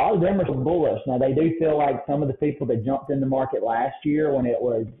a lot of them are bullish. Now, they do feel like some of the people that jumped in the market last year when it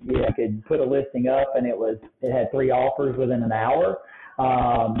was, could put a listing up and it had 3 offers within an hour.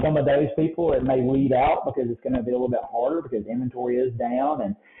 Some of those people, it may weed out because it's going to be a little bit harder because inventory is down.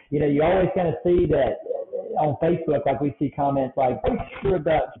 And, you always kind of see that on Facebook, like we see comments like, "I'm sure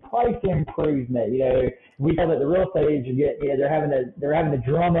about price improvement." We know that the real estate agents they're having to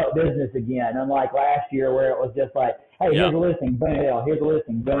drum up business again, unlike last year where it was just like, "Hey, here's a listing, boom, sale. Here's a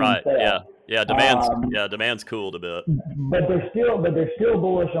listing, boom, sale." Yeah, demand's cooled a bit. But they're still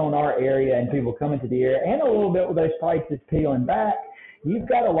bullish on our area and people coming to the area, and a little bit with those prices peeling back. You've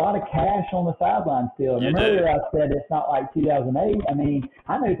got a lot of cash on the sideline still. And earlier I said it's not like 2008. I mean,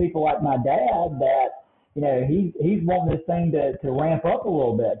 I know people like my dad that, he's wanting this thing to ramp up a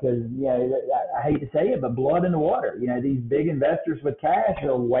little bit because, I hate to say it, but blood in the water. These big investors with cash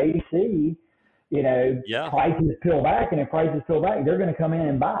are waiting to see, prices peel back. And if prices peel back, they're going to come in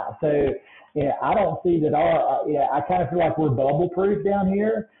and buy. So, I don't see that I kind of feel like we're bubble proof down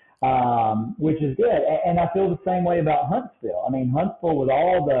here. Which is good. And I feel the same way about Huntsville. I mean, Huntsville with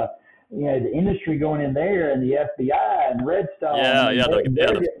all the industry going in there and the FBI and Redstone. Yeah, I mean, yeah,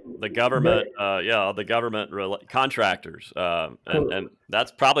 they're, the government, the government contractors, and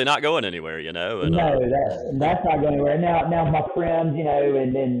that's probably not going anywhere, And no, that's not going anywhere. Now my friends,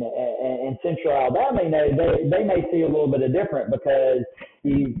 in Central Alabama, they may see a little bit of different because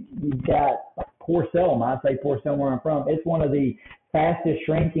you've got Port Selma. I say Port Selma where I'm from. It's one of the fastest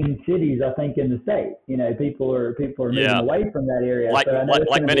shrinking cities, I think, in the state. People are moving away from that area. Like so I know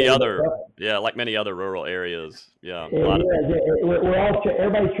like many other like many other rural areas. Yeah, everybody's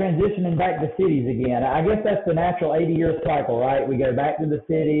transitioning back to cities again. I guess that's the natural 80-year cycle, right? We go back to the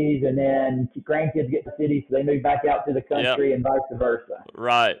cities, and then grandkids get to cities, so they move back out to the country, and vice versa.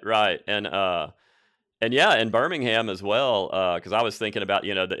 Right, and yeah, in Birmingham as well, because I was thinking about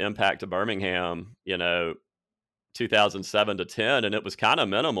the impact of Birmingham, 2007 to 10, and it was kind of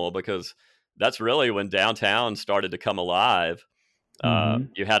minimal because that's really when downtown started to come alive.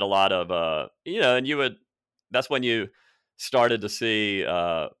 You had a lot of and that's when you started to see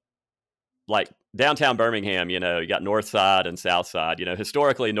like downtown Birmingham. You got North Side and South Side.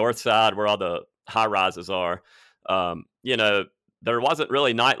 Historically North Side, where all the high rises are. There wasn't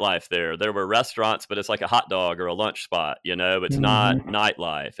really nightlife there. There were restaurants, but it's like a hot dog or a lunch spot. It's not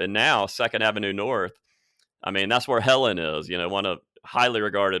nightlife. And now 2nd Avenue North, I mean, that's where Helen is, one of highly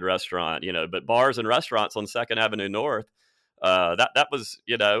regarded restaurant, but bars and restaurants on 2nd Avenue North, that was,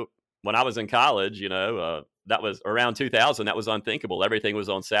 when I was in college, that was around 2000, that was unthinkable. Everything was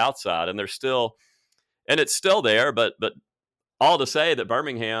on South Side, and it's still there, but all to say that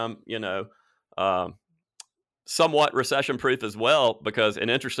Birmingham, somewhat recession proof as well, because, and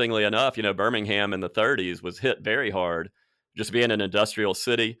interestingly enough, Birmingham in the 30s was hit very hard, just being an industrial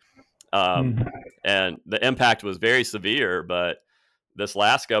city. And the impact was very severe, but this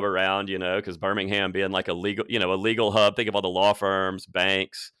last go around, because Birmingham being like a legal hub, think of all the law firms,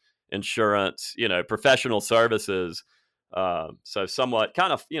 banks, insurance, professional services. So somewhat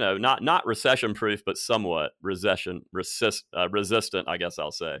kind of, not recession proof, but somewhat resistant, I guess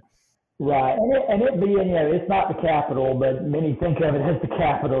I'll say. Right, and it being, it's not the capital, but many think of it as the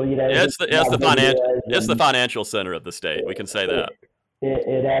capital. It's the financial center of the state. We can say that.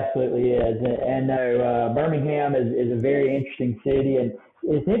 It absolutely is, and Birmingham is a very interesting city, and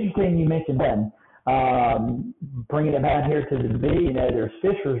it's interesting you mentioned Ben. Bringing it down here to the V, there's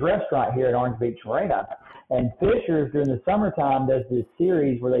Fisher's Restaurant here at Orange Beach Marina, and Fisher's during the summertime does this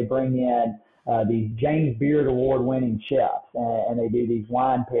series where they bring in these James Beard Award-winning chefs, and they do these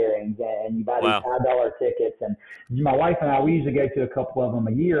wine pairings, and you buy these $5 tickets. And my wife and I, we usually go to a couple of them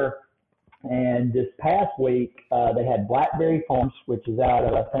a year. And this past week, they had Blackberry Farms, which is out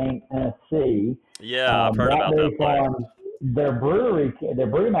of, I think, Tennessee. Yeah, I've heard about that Farms, their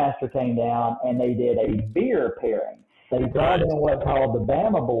brewmaster came down, and they did a beer pairing. They brought in what's called the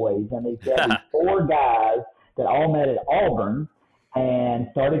Bama Boys, and they got these 4 guys that all met at Auburn and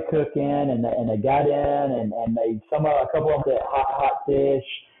started cooking, and they got in and made a couple of them did hot fish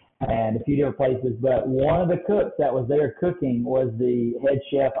and a few different places, but one of the cooks that was there cooking was the head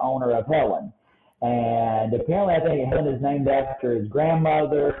chef owner of Helen. And apparently, I think Helen is named after his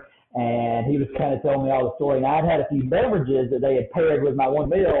grandmother, and he was kind of telling me all the story. And I'd had a few beverages that they had paired with my one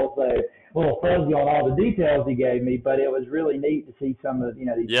meal, so a little fuzzy on all the details he gave me, but it was really neat to see some of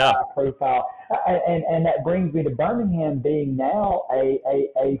these high profile. And that brings me to Birmingham being now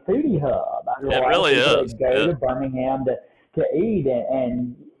a foodie hub. It really is. Go to Birmingham to eat,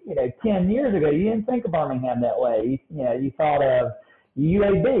 and 10 years ago, you didn't think of Birmingham that way. You thought of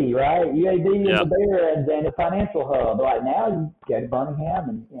UAB, right? UAB is there and a financial hub. Right now, you go to Birmingham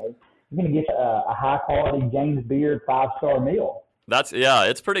and you're going to get a high quality James Beard 5-star meal.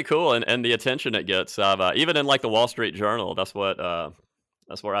 It's pretty cool, and the attention it gets. Even in like the Wall Street Journal, that's where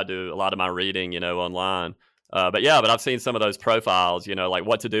I do a lot of my reading, online. But I've seen some of those profiles, like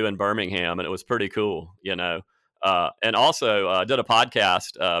what to do in Birmingham, and it was pretty cool, And also, I did a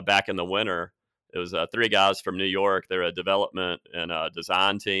podcast back in the winter. It was 3 guys from New York. They're a development and a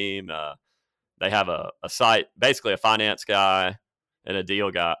design team. They have a site, basically a finance guy and a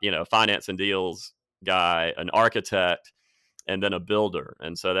deal guy, finance and deals guy, an architect, and then a builder.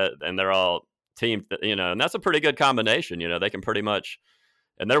 And so they're all team, and that's a pretty good combination. They can pretty much,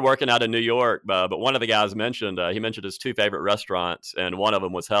 and they're working out in New York. But one of the guys mentioned, he mentioned his 2 favorite restaurants, and one of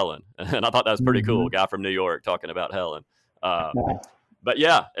them was Helen. And I thought that was pretty cool. Guy from New York talking about Helen. But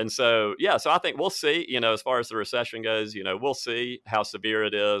so I think we'll see, as far as the recession goes, we'll see how severe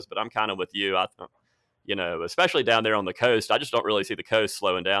it is, but I'm kind of with you. Especially down there on the coast, I just don't really see the coast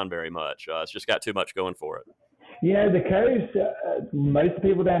slowing down very much. It's just got too much going for it. The most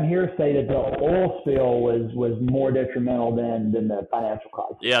people down here say that the oil spill was more detrimental than the financial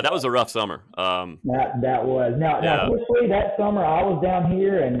crisis. Yeah, that was a rough summer. That was now. Fortunately, that summer I was down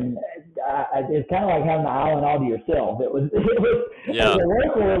here, and it's kind of like having the island all to yourself. It was Yeah. As a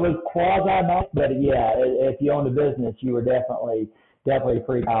local, it was quasi nice, but yeah, if you owned a business, you were definitely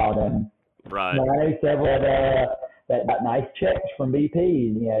freaked out. And Right. I know several that got nice checks from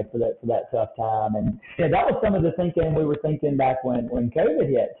BP, for that tough time. And that was some of the thinking we were thinking back when COVID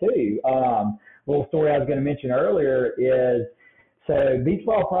hit too. Little story I was going to mention earlier is, so Beach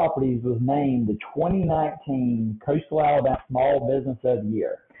Ball Properties was named the 2019 Coastal Alabama Small Business of the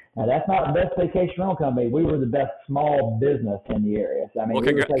Year. Now, that's not the best vacation rental company. We were the best small business in the area. So, I mean, Well,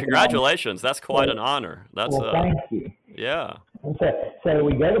 congratulations. That's quite an honor. That's thank you. Yeah. So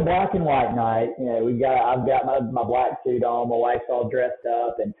we go to black and white night. I've got my black suit on. My wife's all dressed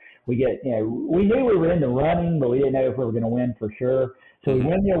up, and we get, we knew we were in the running, but we didn't know if we were going to win for sure. So we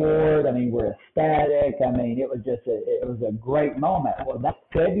win the award. I mean, we're ecstatic. I mean, it was just it was a great moment. Well, that's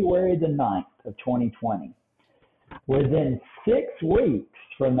February the 9th of 2020. Within 6 weeks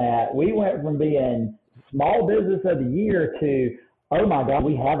from that, we went from being Small Business of the Year to, oh my God,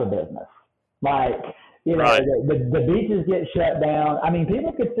 we have a business. Like, Right. the beaches get shut down. I mean,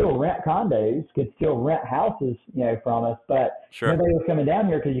 people could still rent condos, could still rent houses, from us, but Sure. nobody was coming down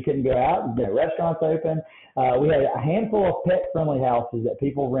here because you couldn't go out. Restaurants open. We had a handful of pet-friendly houses that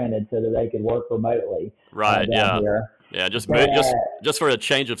people rented so that they could work remotely. Right. Down Yeah. here. Yeah. Just for a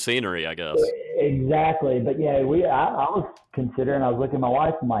change of scenery, I guess. Exactly. But I was considering, I was looking at my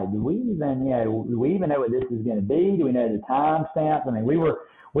wife, I'm like, do we even know what this is going to be? Do we know the time stamps? I mean, we were,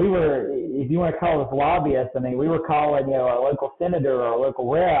 if you want to call us lobbyists, I mean, we were calling, our local senator or our local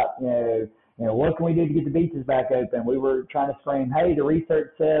rep, what can we do to get the beaches back open? We were trying to scream, hey, the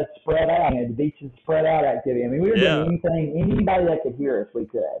research says spread out, the beaches spread out activity. I mean, we were doing anybody that could hear us, we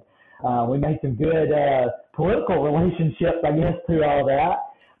could. We made some good political relationships, I guess, through all that.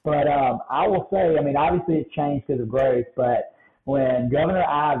 But I will say, I mean, obviously it's changed because of growth, but when Governor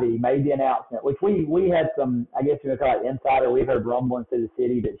Ivey made the announcement, which we had some, I guess you would call it insider, we heard rumblings through the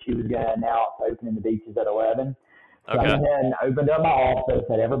city that she was going to announce opening the beaches at 11. So I went ahead and opened up my office,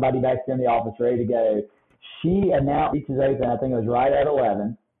 had everybody back there in the office ready to go. She announced beaches open, I think it was right at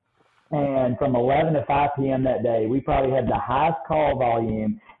 11. And from 11 to 5 p.m. that day, we probably had the highest call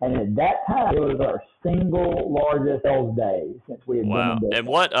volume. And at that time, it was our single largest sales day since we had been in business. And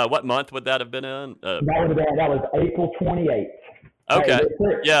what month would that have been in? That was April 28th. Okay.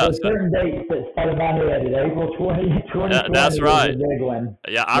 There's certain dates that started in my head. April 2020 that's right. was a big one.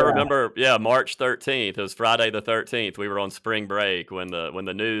 Yeah, I remember. Yeah, March 13th. It was Friday the 13th. We were on spring break when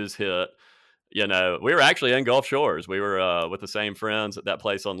the news hit. We were actually in Gulf Shores. We were with the same friends at that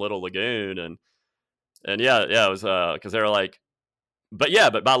place on Little Lagoon, and it was because they were like.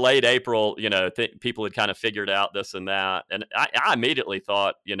 But by late April, people had kind of figured out this and that. And I immediately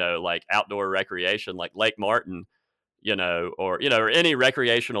thought, like outdoor recreation, like Lake Martin, or any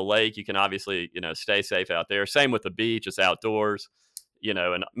recreational lake, you can obviously, stay safe out there. Same with the beach, it's outdoors,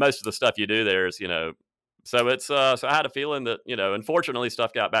 and most of the stuff you do there is, so it's, so I had a feeling that, unfortunately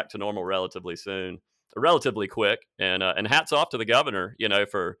stuff got back to normal relatively quick. And hats off to the governor,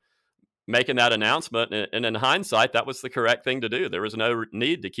 for making that announcement, and in hindsight, that was the correct thing to do. There was no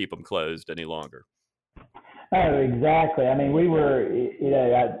need to keep them closed any longer. Oh, exactly. I mean, we were,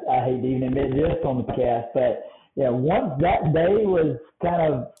 I hate to even admit this on the podcast, but once that day was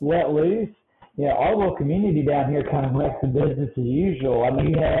kind of let loose, our little community down here kind of went to business as usual. I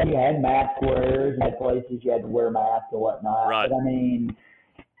mean, you had mask wearers, you had places you had to wear masks or whatnot. Right. But I mean,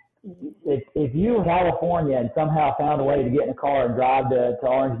 if you were in California and somehow found a way to get in a car and drive to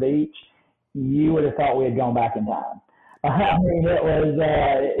Orange Beach, you would have thought we had gone back in time. I mean, it was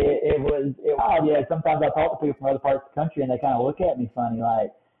wild. Yeah, sometimes I talk to people from other parts of the country and they kind of look at me funny,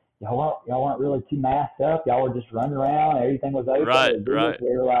 like, y'all weren't really too masked up. Y'all were just running around. Everything was open. Right.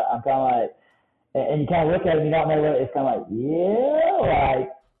 We were like, I'm kind of like, and you kind of look at it and you don't know what it's kind of like, we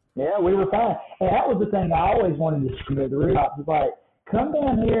were fine. And that was the thing I always wanted to scream at the rooftops. It's like, come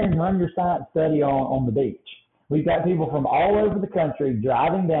down here and run your science study on the beach. We've got people from all over the country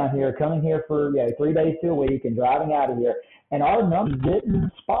driving down here, coming here for 3 days to a week and driving out of here. And our numbers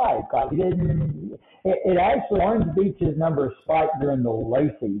didn't spike. Like it actually, Orange Beach's numbers spiked during the low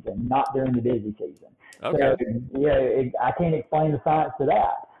season, not during the busy season. Okay. So, I can't explain the science to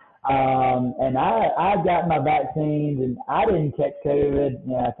that. And I got my vaccines and I didn't catch COVID.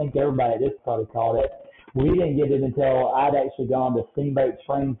 I think everybody at this probably caught it. We didn't get it until I'd actually gone to Steamboat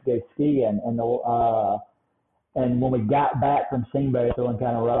Springs to go skiing, and And when we got back from Steamboat, feeling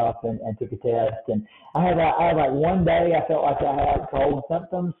kind of rough, and took a test, and I had like one day I felt like I had cold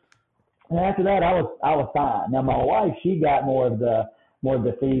symptoms, and after that I was fine. Now my wife, she got more of the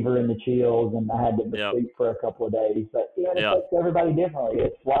fever and the chills, and I had to Yep. sleep for a couple of days. But yeah, it Yeah. affects everybody differently.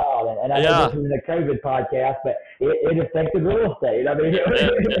 It's wild, and I know Yeah. this isn't a COVID podcast, but it affected real estate. I mean,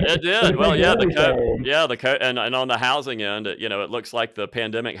 It did. Well, yeah, everything. and on the housing end, it looks like the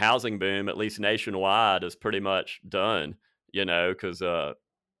pandemic housing boom, at least nationwide, is pretty much done. Because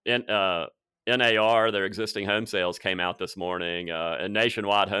in NAR, their existing home sales came out this morning, and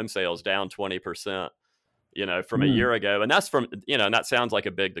nationwide home sales down 20%. From a Hmm. year ago, and that's from and that sounds like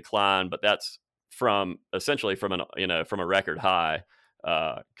a big decline, but that's essentially from from a record high.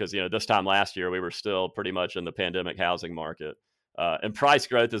 Because this time last year we were still pretty much in the pandemic housing market, and price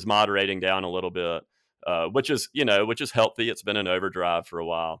growth is moderating down a little bit, which is healthy. It's been an overdrive for a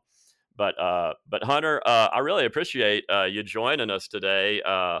while, but Hunter, I really appreciate you joining us today,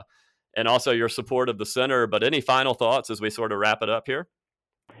 and also your support of the center. But any final thoughts as we sort of wrap it up here?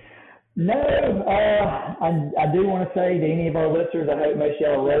 No, I do want to say to any of our listeners, I hope most of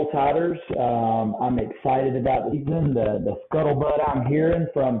y'all are Roll Tiders. I'm excited about the season. The scuttlebutt I'm hearing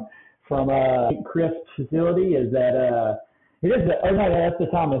from Hank Crisp's facility is that it is that's the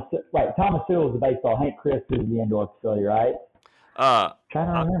Thomas, right? Thomas Sewell is the baseball. Hank Crisp is the indoor facility, right? Trying to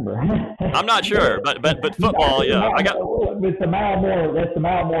I, remember. I'm not sure, but football, yeah, I got. It's the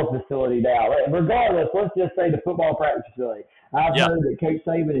Malmore facility now. Regardless, let's just say the football practice facility. I've Yeah, heard that Coach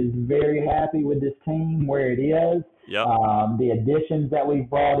Saban is very happy with this team where it is. yep, The additions that we've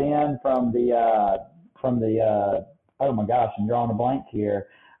brought in from the oh my gosh, I'm drawing a blank here.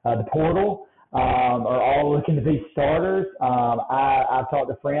 The portal are all looking to be starters. I've talked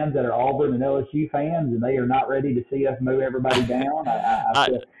to friends that are Auburn and LSU fans, and they are not ready to see us mow everybody down. I I,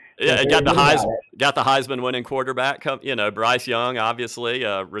 feel yeah, very good about it. got the Heisman winning quarterback, Bryce Young, obviously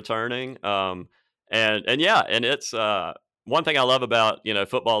returning, and yeah, and it's one thing I love about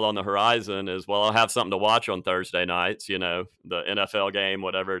football on the horizon is, well, I'll have something to watch on Thursday nights, the NFL game,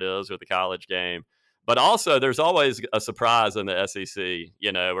 whatever it is, or the college game. But also, there's always a surprise in the SEC,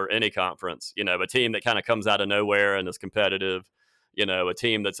 or any conference, a team that kind of comes out of nowhere and is competitive, a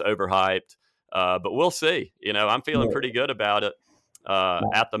team that's overhyped. But we'll see. I'm feeling Yeah. pretty good about it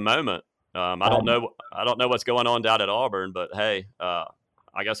at the moment. I don't know. I don't know what's going on down at Auburn, but hey,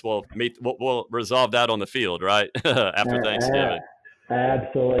 I guess we'll meet. We'll resolve that on the field, right? After Thanksgiving.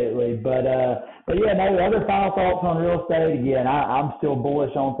 Absolutely, but yeah, no other final thoughts on real estate. Again, I'm still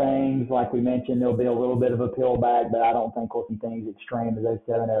bullish on things. Like we mentioned, there'll be a little bit of a pullback, but I don't think we'll see things extreme as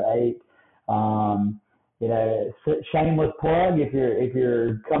 07 or 08. Shameless plug, if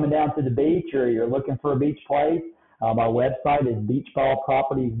you're coming down to the beach or you're looking for a beach place, our website is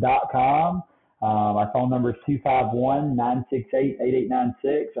beachballproperties.com. Our phone number is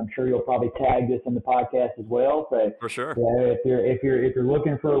 251-968-8896. I'm sure you'll probably tag this in the podcast as well. So For sure. if you're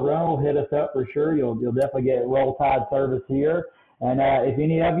looking for a rental, hit us up for sure. You'll definitely get Roll Tide service here. And if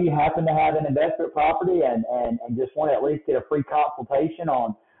any of you happen to have an investment property and just want to at least get a free consultation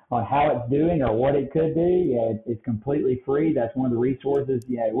on how it's doing or what it could be, it's completely free. That's one of the resources.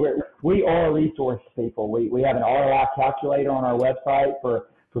 We are resource people. We have an ROI calculator on our website for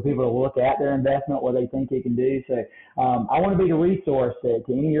people to look at their investment, what they think it can do. So I want to be the resource to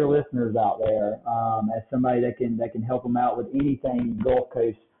any of your listeners out there as somebody that can help them out with anything Gulf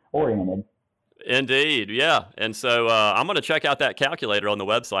Coast oriented. Indeed, yeah. And so I'm going to check out that calculator on the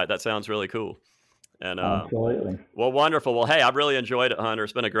website. That sounds really cool. And Absolutely. well, wonderful. Well, hey, I've really enjoyed it, Hunter.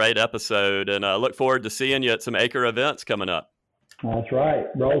 It's been a great episode, and I look forward to seeing you at some Acre events coming up. That's right.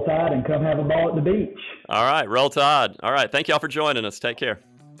 Roll Tide and come have a ball at the beach. All right, Roll Tide. All right, thank y'all for joining us. Take care.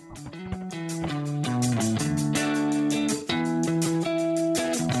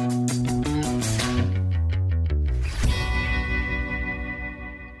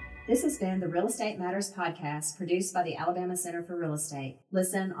 This has been the Real Estate Matters podcast produced by the Alabama Center for Real Estate.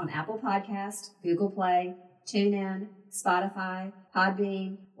 Listen on Apple Podcast, Google Play, TuneIn, Spotify,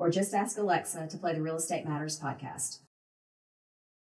 Podbean, or just ask Alexa to play the Real Estate Matters podcast.